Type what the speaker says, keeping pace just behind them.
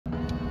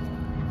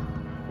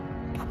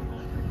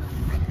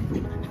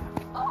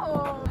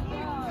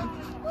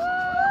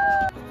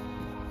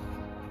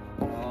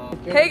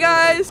Hey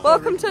guys,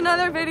 welcome to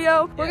another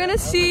video. We're gonna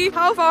see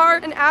how far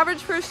an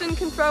average person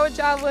can throw a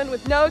javelin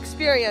with no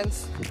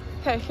experience.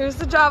 Okay, here's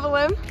the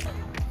javelin.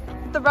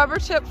 The rubber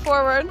tip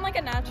forward. I'm like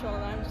a natural,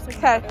 I'm just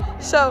like. Okay,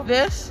 so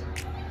this.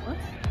 What?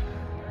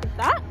 Is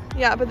that?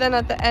 Yeah, but then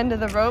at the end of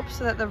the rope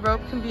so that the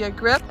rope can be a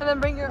grip. And then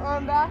bring your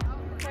arm back.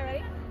 Okay,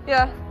 ready?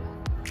 Yeah.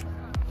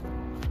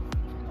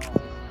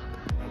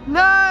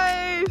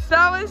 Nice!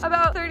 That was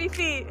about 30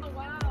 feet. Oh,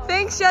 wow.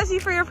 Thanks, Jessie,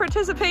 for your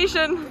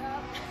participation. Yeah.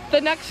 The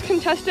next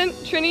contestant,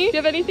 Trini, do you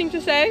have anything to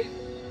say?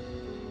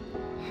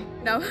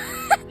 No.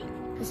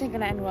 This ain't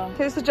gonna end well.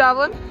 Here's the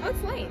javelin. Oh,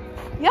 it's light.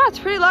 Yeah, it's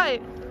pretty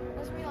light.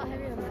 That's gonna be a lot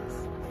heavier than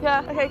this.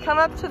 Yeah. Okay, come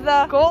up to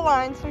the goal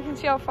line so we can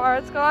see how far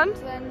it's gone.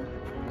 So then,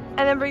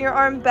 And then bring your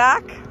arm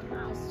back.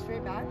 just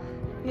straight back.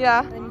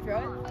 Yeah. And then you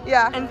throw it.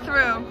 Yeah, and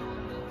through.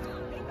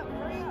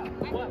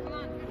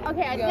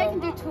 Okay, I think I can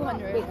do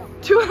 200.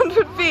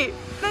 200 feet.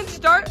 Then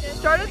start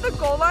at the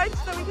goal line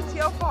so that we can see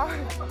how far.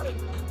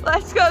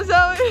 Let's go,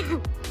 Zoe.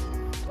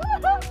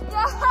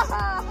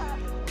 Yeah!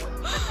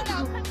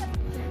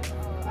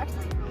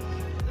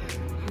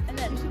 And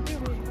then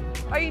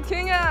Are you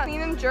doing a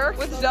clean and jerk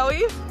with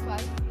Zoe?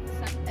 5,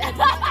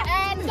 7,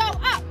 and go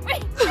up!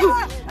 Wait! This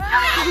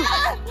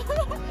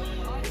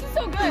is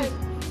so good.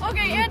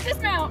 Okay, and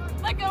dismount.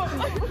 Let go.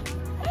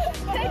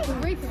 Can I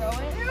re-throw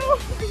it?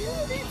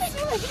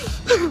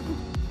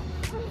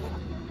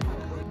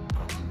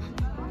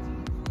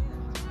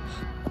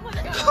 Oh my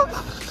god.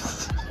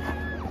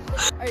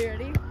 Are you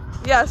ready?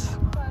 Yes.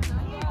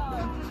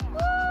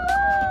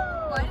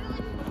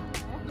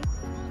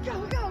 Go.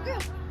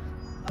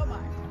 Oh my.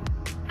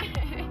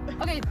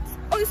 Okay.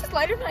 Oh, this is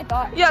lighter than I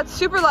thought. Yeah, it's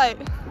super light.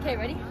 Okay,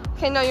 ready?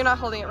 Okay, no, you're not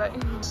holding it right.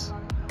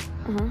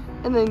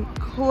 And then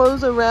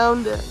close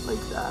around it like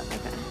that.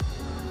 Okay.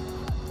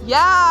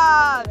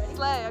 Yeah,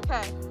 slay.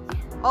 Okay.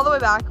 All the way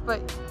back, but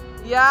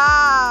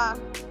yeah.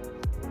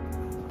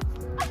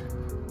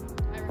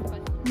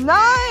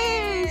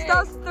 Nice.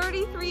 That was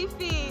 33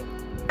 feet.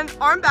 And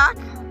arm back.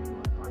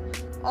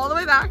 All the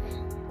way back.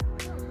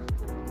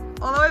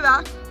 All the way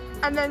back.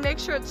 And then make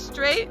sure it's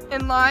straight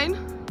in line.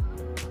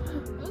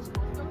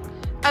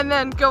 And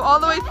then go all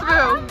the way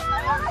through.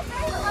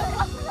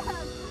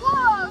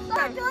 Whoa, so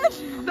Okay. good.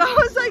 That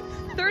was like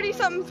 30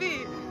 something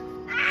feet.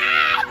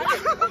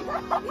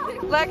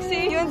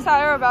 Lexi, you and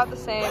Sai are about the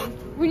same.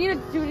 We need to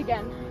do it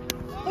again.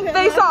 Okay,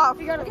 Face off.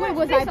 Wait,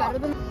 was I better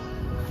than?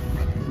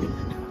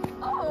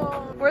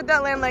 Oh. Where'd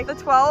that land, like the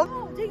 12?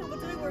 Oh, dang it,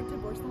 but did it work to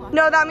worse than last?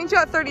 No, that means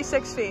you're at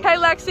 36 feet. Hey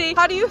Lexi,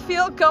 how do you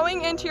feel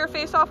going into your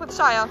face off with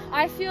Shia?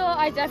 I feel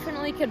I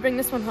definitely could bring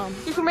this one home.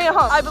 You can bring it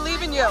home. I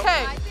believe in you.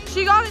 Okay,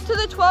 she got it to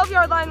the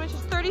 12-yard line, which is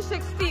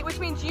 36 feet, which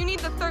means you need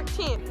the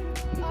 13.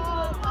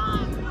 No!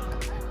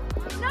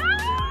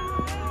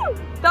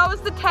 That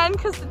was the 10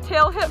 because the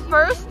tail hit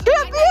first.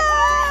 Champion!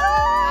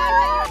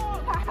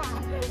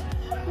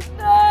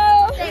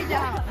 No! Stay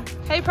down.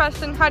 Hey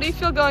Preston, how do you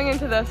feel going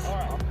into this?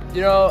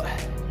 You know,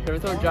 never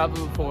thrown a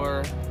javelin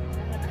before.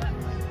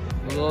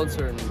 I'm a little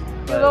uncertain.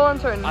 You're a little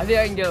uncertain. I think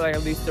I can get like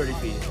at least 30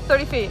 feet.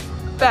 30 feet.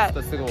 Bet.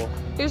 That's the goal.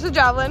 Here's the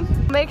javelin.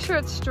 Make sure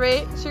it's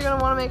straight. So you're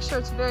gonna wanna make sure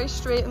it's very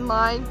straight in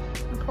line.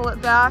 And pull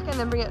it back and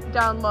then bring it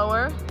down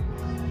lower.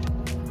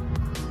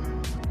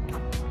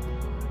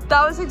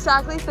 That was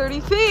exactly 30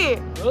 feet.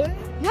 Really?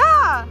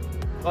 Yeah.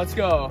 Let's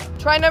go.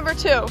 Try number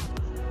 2.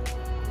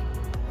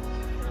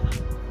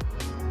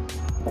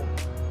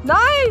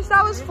 Nice,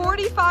 that was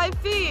 45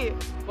 feet.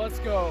 Let's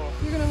go.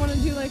 You're gonna wanna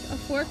do like a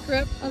fork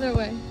grip other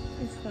way.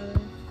 It's the other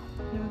way.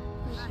 Yeah.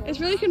 It's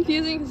really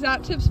confusing because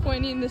that tip's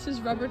pointy and this is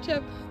rubber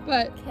tip,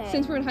 but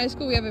since we're in high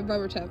school, we have a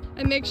rubber tip.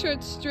 And make sure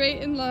it's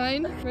straight in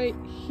line right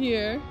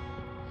here.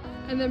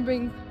 And then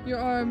bring your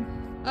arm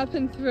up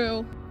and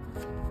through.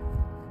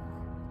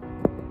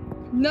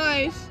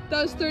 Nice,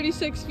 that was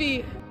 36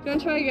 feet. You wanna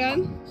try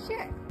again?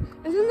 Sure.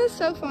 Isn't this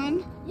so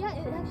fun? Yeah,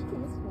 it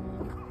actually is fun.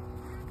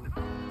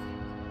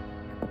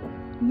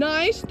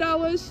 Nice, that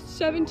was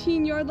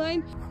 17-yard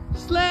line.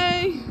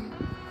 Slay!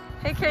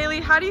 Hey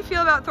Kaylee, how do you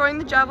feel about throwing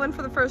the javelin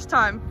for the first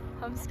time?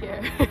 I'm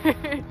scared.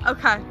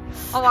 Okay,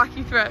 I'll walk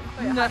you through it.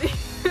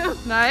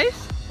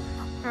 Nice.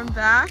 Arm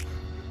back.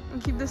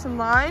 And keep this in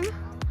line.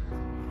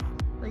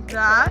 Like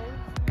that.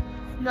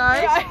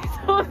 Nice. Yeah,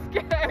 I'm so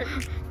scared.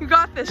 You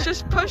got this,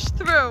 just push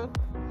through.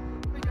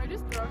 Wait, do I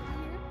just throw it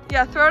from here?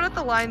 Yeah, throw it at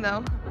the line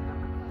though.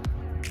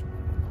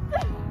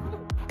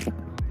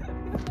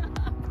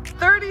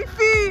 30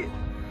 feet!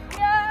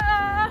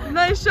 Yeah!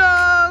 Nice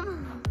job!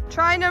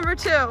 Try number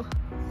 2.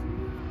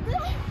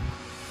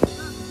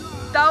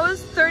 That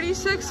was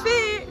 36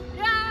 feet!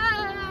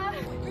 Yeah!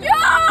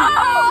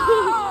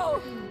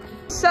 Yo!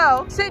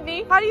 So,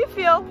 Sydney, how do you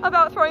feel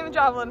about throwing the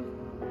javelin?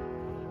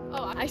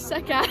 Oh, I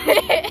suck at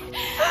it.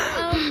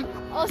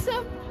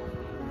 Also,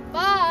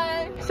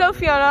 bye. So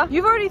Fiona,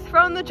 you've already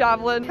thrown the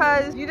javelin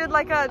because you did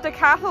like a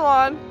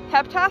decathlon,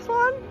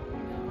 heptathlon?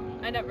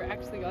 I never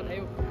actually got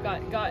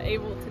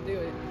able to do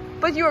it.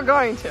 But you were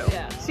going to,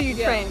 Yeah. so you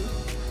trained.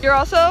 You're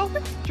also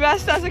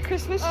dressed as a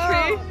Christmas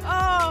tree.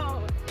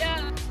 Oh,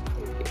 yeah.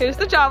 Here's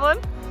the javelin.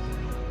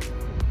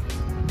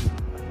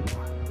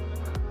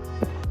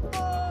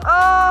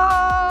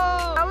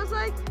 Oh, that was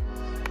like,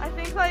 I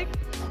think like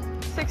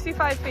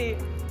 65 feet.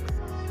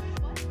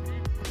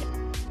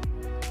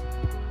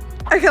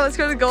 Okay, let's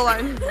go to the goal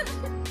line.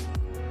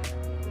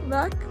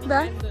 Back.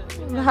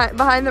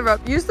 Behind the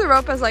rope. Use the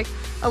rope as like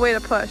a way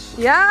to push.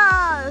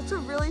 Yeah, that's a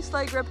really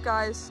slight grip,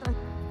 guys. Looks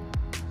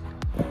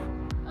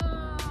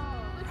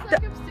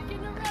like I'm sticking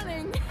to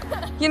running.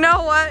 You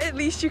know what? At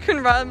least you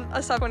can run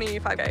a sub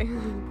 25K.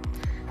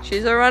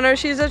 She's a runner,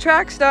 she's a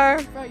track star.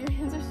 Bro, your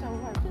hands are so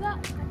hard. I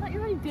thought you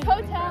already did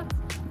toe taps.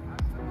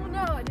 Oh no,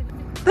 I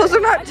didn't. Those are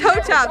not toe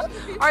taps.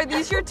 Are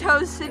these your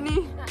toes,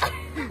 Sydney?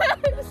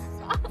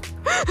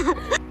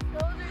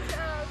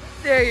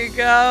 There you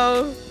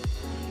go.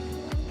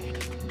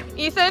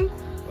 Ethan,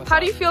 how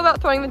do you feel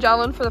about throwing the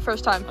javelin for the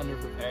first time?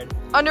 Underprepared.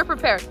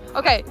 Underprepared.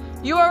 Okay,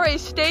 you are a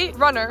state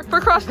runner for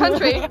cross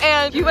country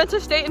and you went to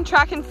state in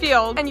track and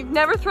field and you've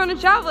never thrown a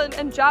javelin,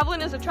 and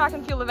javelin is a track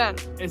and field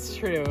event. It's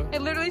true.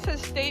 It literally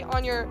says state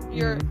on your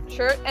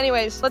shirt.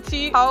 Anyways, let's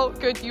see how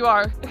good you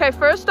are. Okay,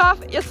 first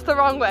off, it's the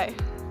wrong way.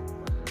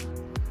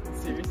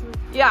 Seriously?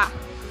 Yeah.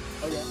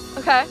 Okay.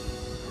 Okay.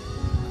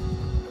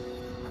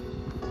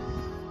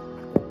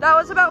 That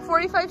was about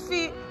 45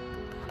 feet.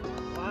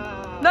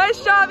 Wow.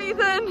 Nice job,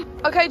 Ethan.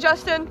 Okay,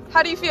 Justin,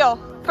 how do you feel?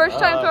 First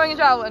time throwing a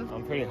javelin.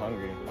 I'm pretty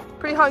hungry,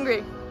 Pretty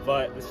hungry.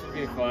 but this should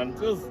be fun. It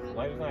feels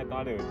lighter than I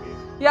thought it would be.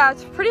 Yeah,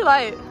 it's pretty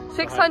light.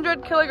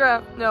 600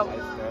 kilograms. No,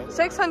 Nice,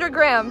 600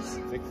 grams.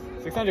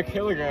 600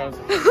 kilograms.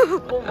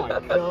 Oh my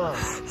god.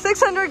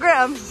 600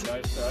 grams.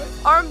 Nice,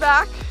 nice. Arm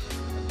back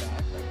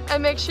Back.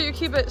 and make sure you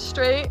keep it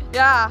straight.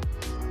 Yeah.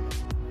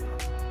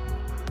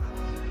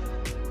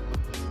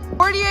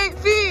 48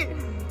 feet.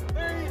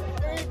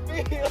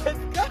 33 feet.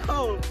 Let's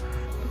go.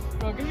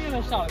 Bro, give me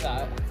a shot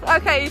at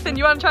that. Okay, Ethan,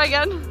 you want to try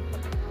again?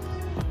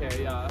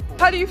 Okay, yeah.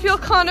 How do you feel,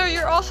 Connor?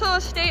 You're also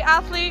a state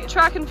athlete,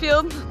 track and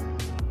field.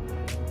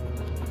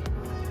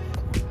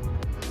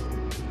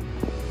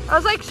 I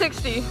was like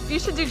 60. You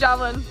should do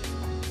javelin.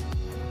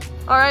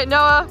 All right,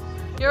 Noah,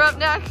 you're up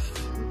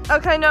next.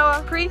 Okay,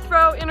 Noah,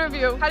 pre-throw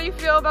interview. How do you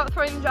feel about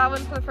throwing the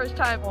javelin for the first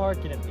time? How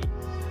hard can it be?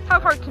 How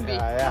hard can it be?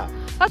 Yeah.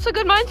 That's a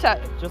good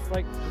mindset. Just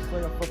like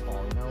a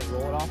football, you know,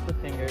 roll it off the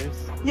fingers.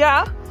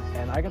 Yeah,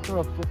 And I can throw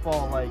a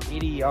football like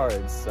 80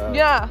 yards, so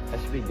yeah.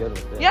 I should be good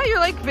with it. Yeah, you're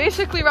like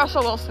basically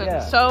Russell Wilson. Yeah.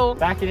 So,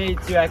 Back in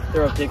 82, I could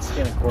throw a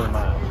pigskin a quarter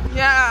mile.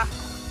 yeah.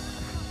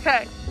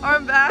 Okay,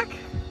 arm back.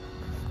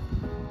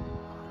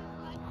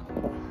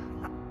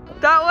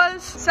 That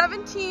was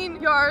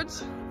 17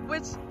 yards,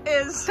 which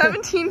is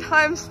 17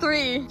 times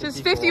 3, which is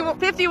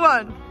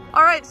 51.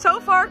 All right, so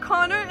far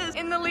Connor is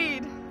in the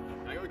lead.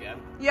 Can I go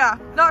again? Yeah,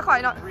 not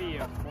quite, not. 3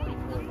 of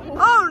 44.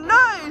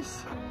 Oh,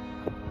 nice.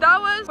 That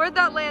was, where'd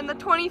that land? The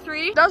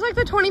 23? That was like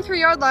the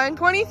 23-yard line.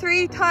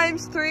 23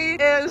 times 3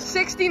 is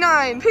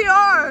 69.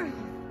 PR.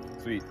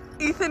 Sweet.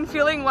 Ethan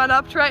feeling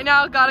one-upped right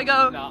now. Gotta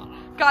go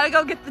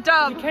get the You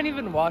dub. can't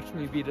even watch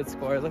me beat a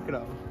score. Look at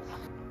him.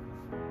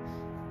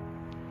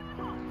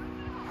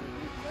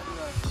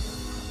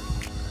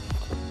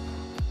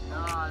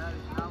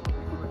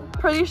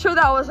 Pretty sure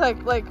that was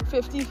like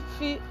 50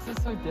 feet. This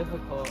is so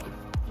difficult.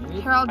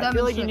 Here, I'll I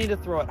feel like you demonstrate. need to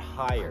throw it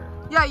higher.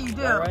 Yeah, you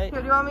do. All right.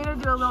 Here, do you want me to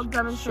do a little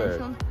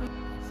demonstration?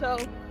 So,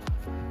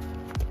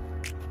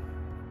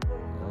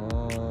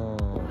 Oh.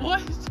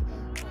 What?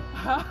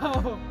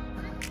 How?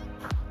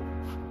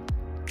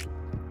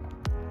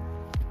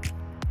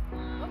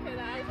 Okay,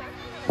 that is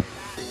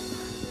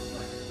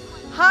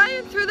actually high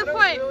and through the I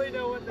point. don't really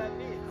know what that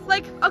means.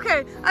 Like,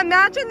 okay,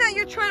 imagine that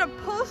you're trying to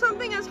pull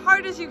something as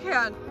hard as you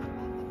can.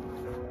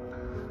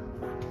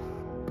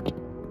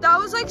 That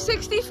was like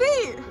 60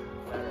 feet.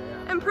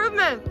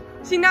 Improvement.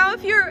 See, now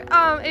if you're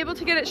able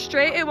to get it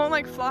straight, it won't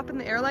like flop in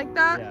the air like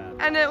that, Yeah.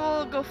 and it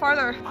will go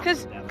farther.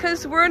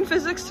 Cause we're in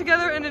physics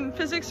together, and in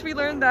physics we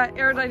learned that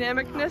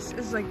aerodynamicness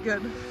is like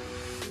good.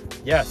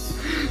 Yes,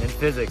 in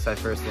physics I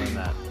first learned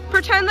that.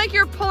 Pretend like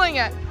you're pulling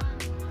it.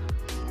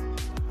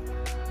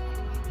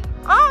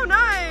 Oh,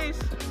 nice.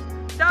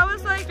 That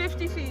was like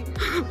 50 feet.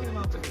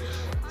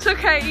 It's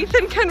okay,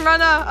 Ethan can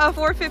run a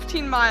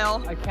 4:15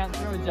 mile, I can't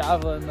throw a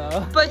javelin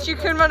though. but you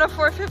can run a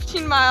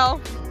 4:15 mile.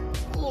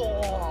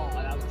 Oh,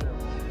 that was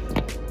terrible.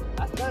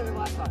 That's better than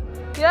last time.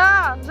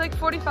 Yeah, it's like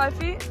 45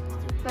 feet.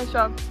 Nice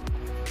job.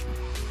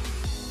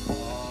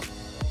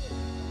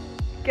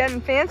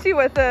 Getting fancy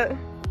with it.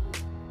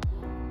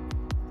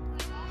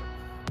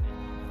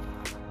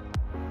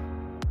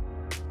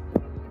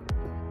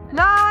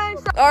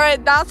 Nice. All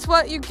right, that's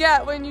what you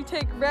get when you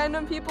take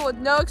random people with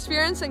no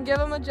experience and give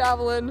them a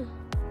javelin.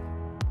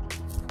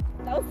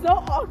 that was so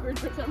awkward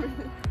for some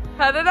reason.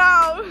 Head it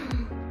out.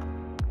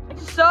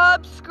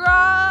 Subscribe.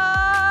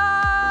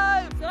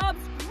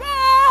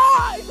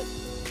 Subscribe!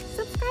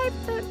 Subscribe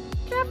to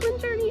Javelin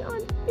Journey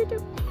on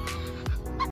YouTube.